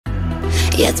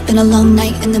Yeah, it's been a long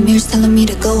night and the mirror's telling me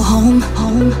to go home.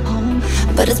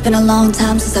 But it's been a long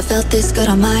time since I felt this good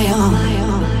on my own.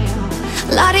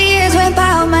 A lot of years went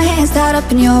by with my hands tied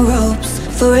up in your ropes.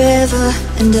 Forever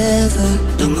and ever,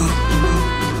 no more.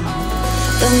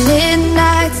 The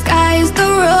midnight sky is the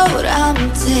road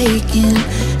I'm taking.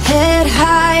 Head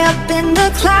high up in the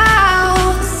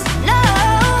clouds. No,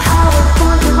 I was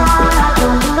born to run, I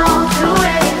don't belong to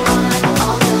anyone.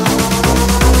 Oh no,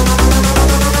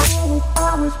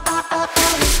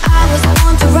 I was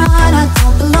born to run, I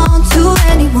don't belong to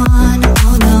anyone.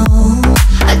 Oh no,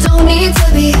 I don't need to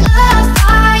be loved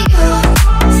by you.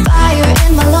 Fire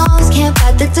in my lungs, can't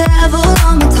fight the devil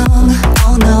on my tongue.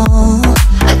 Oh no,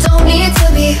 I don't need to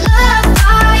be loved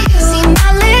by you. See my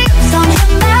lips on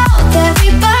your mouth,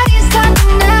 everybody's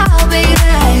talking now,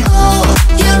 baby. Oh,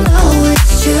 you know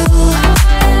it's true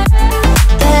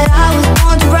that I was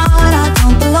born to run, I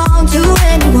don't belong to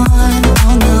anyone.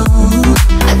 Oh no,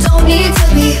 I don't need to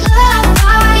be loved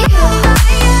by you.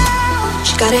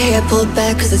 She got her hair pulled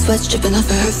back cause the sweat's dripping off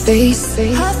of her face.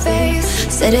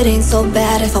 Said it ain't so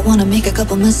bad if I wanna make a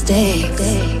couple mistakes.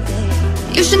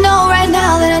 You should know right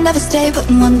now that I never stay put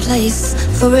in one place.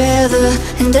 Forever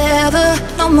and ever,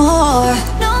 no more.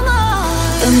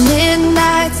 The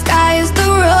midnight sky is the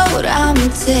road I'm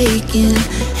taking.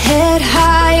 Head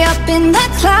high up in the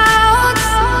clouds.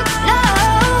 No,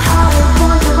 I was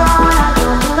born to run.